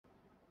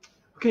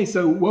Okay,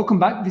 so welcome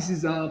back. This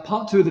is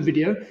part two of the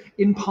video.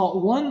 In part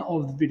one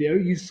of the video,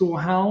 you saw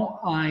how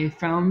I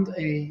found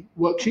a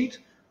worksheet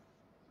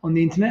on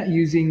the internet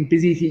using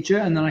Busy Teacher,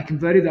 and then I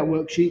converted that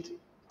worksheet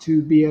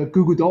to be a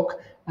Google Doc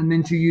and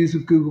then to use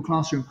with Google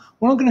Classroom.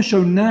 What I'm going to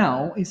show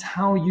now is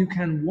how you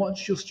can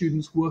watch your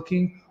students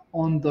working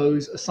on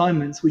those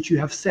assignments which you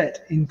have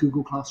set in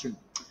Google Classroom.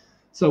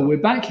 So we're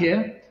back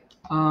here.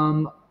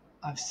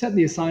 I've set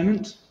the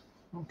assignment.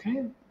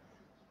 Okay.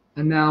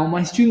 And now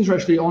my students are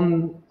actually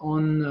online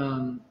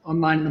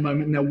at the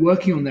moment, and they're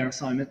working on their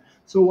assignment.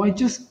 So I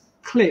just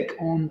click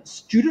on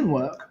student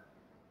work.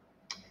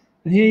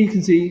 And here you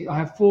can see I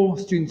have 4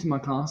 students in my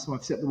class, so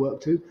I've set the work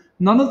to.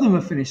 None of them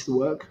have finished the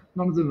work.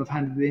 None of them have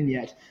handed it in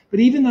yet. But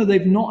even though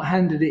they've not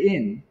handed it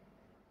in,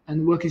 and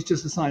the work is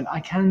just assigned,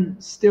 I can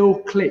still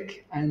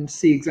click and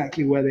see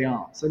exactly where they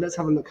are. So let's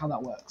have a look how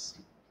that works.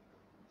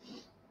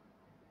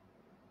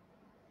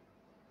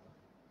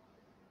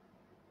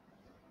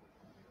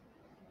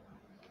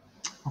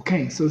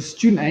 Okay, so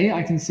student A,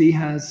 I can see,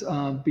 has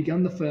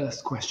begun the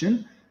first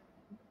question.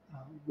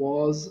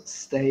 Was,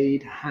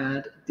 stayed,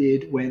 had,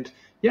 did, went.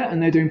 Yeah,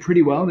 and they're doing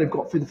pretty well. They've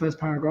got through the first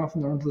paragraph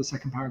and they're onto the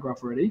second paragraph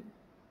already.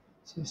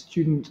 So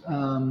student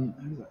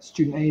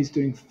A is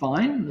doing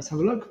fine. Let's have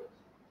a look.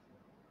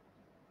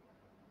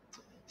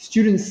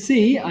 Student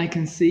C, I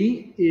can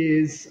see,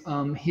 is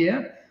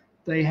here.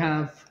 They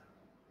have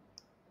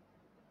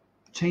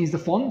changed the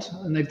font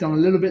and they've done a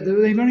little bit.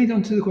 They've only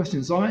done 2 of the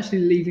questions, so I'm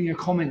actually leaving a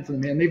comment for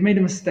them here, and they've made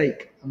a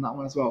mistake on that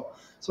one as well.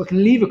 So I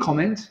can leave a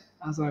comment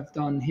as I've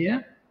done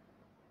here,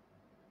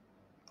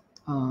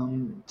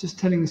 just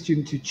telling the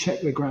student to check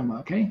the grammar.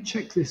 Okay,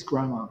 check this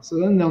grammar. So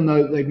then they'll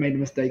know that they've made a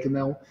mistake and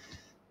they'll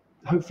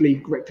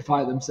hopefully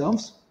rectify it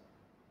themselves.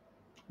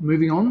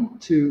 Moving on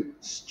to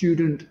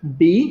student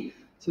B.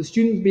 So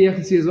student B I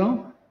can see as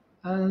well.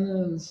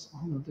 As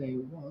holiday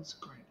was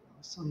great.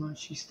 Summer,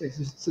 she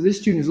stays. So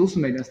this student has also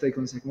made a mistake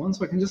on the second one,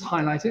 so I can just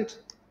highlight it.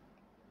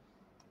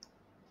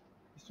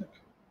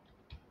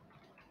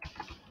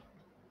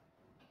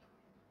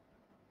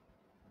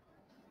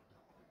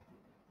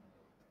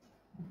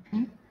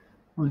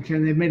 Okay,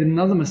 and they've made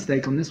another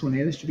mistake on this one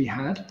here. This should be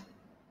had.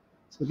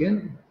 So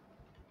again,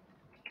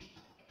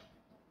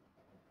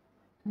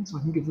 so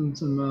I can give them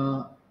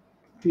some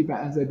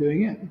feedback as they're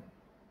doing it.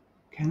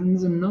 Okay, and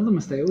there's another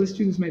mistake. All the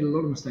students made a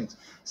lot of mistakes.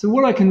 So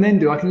what I can then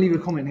do, I can leave a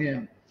comment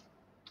here.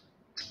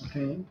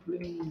 Okay,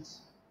 please.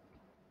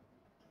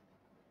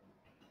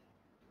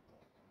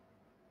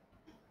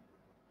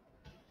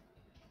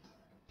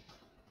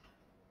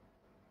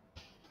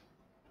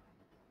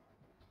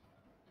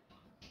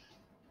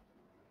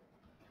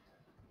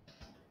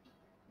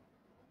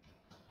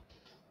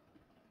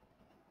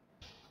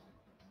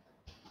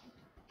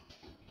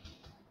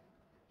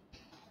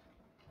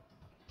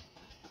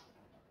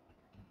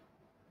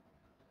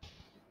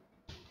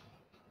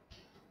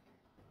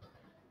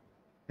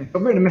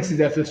 I've written a message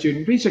there for the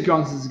student. Please check your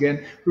answers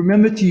again.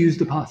 Remember to use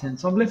the past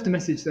tense. So I've left a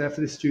message there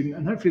for the student,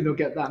 and hopefully they'll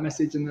get that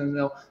message and then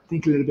they'll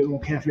think a little bit more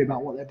carefully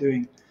about what they're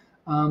doing.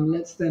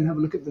 Let's then have a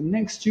look at the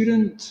next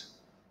student.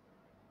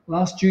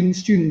 Last student,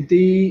 student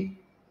D,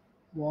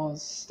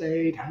 was,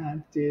 stayed,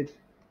 had, did,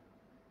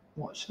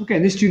 watched. Okay,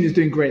 this student is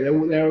doing great.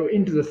 They're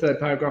into the 3rd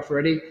paragraph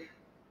already,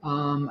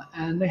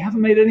 and they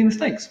haven't made any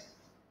mistakes.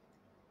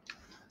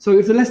 So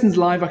if the lesson's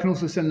live, I can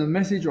also send them a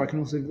message, or I can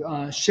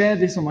also share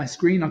this on my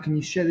screen. I can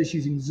share this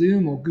using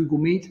Zoom or Google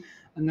Meet,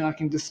 and then I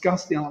can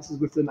discuss the answers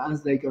with them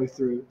as they go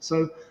through.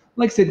 So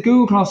like I said,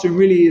 Google Classroom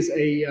really is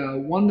a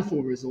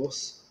wonderful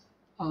resource,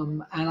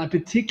 and I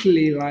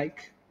particularly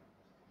like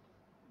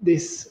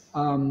this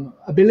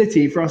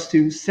ability for us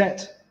to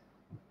set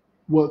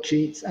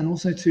worksheets and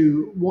also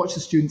to watch the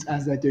students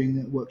as they're doing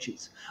the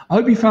worksheets. I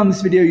hope you found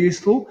this video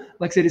useful.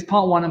 Like I said, it's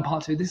part 1 and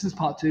part 2. This is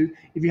part 2.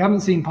 If you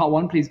haven't seen part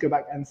 1, please go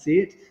back and see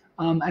it.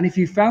 And if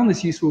you found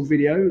this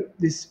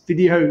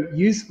video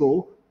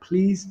useful,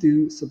 please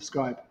do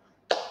subscribe.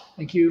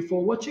 Thank you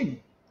for watching.